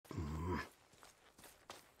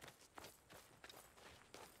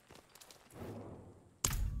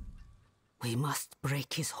We must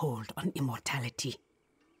break his hold on immortality.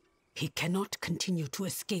 He cannot continue to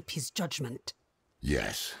escape his judgment.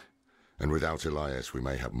 Yes, and without Elias we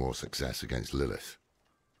may have more success against Lilith.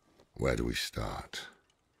 Where do we start?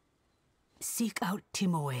 Seek out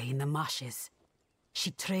Timoe in the marshes.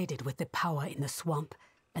 She traded with the power in the swamp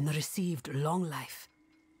and received long life.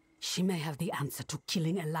 She may have the answer to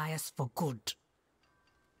killing Elias for good.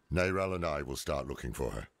 Neyrel and I will start looking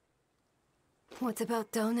for her. What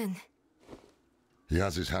about Donan? He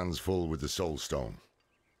has his hands full with the Soul Stone.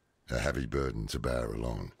 A heavy burden to bear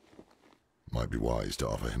alone. Might be wise to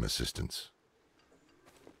offer him assistance.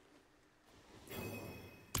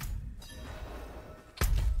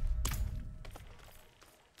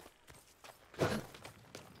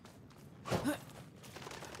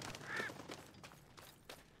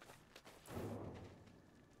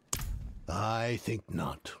 I think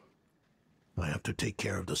not. I have to take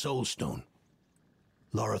care of the Soul Stone.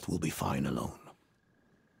 Lorith will be fine alone.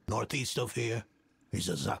 Northeast of here is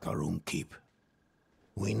a Zakarum keep.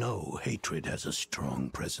 We know hatred has a strong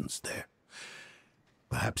presence there.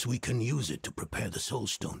 Perhaps we can use it to prepare the Soul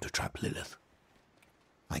Stone to trap Lilith.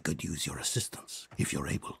 I could use your assistance, if you're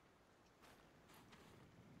able.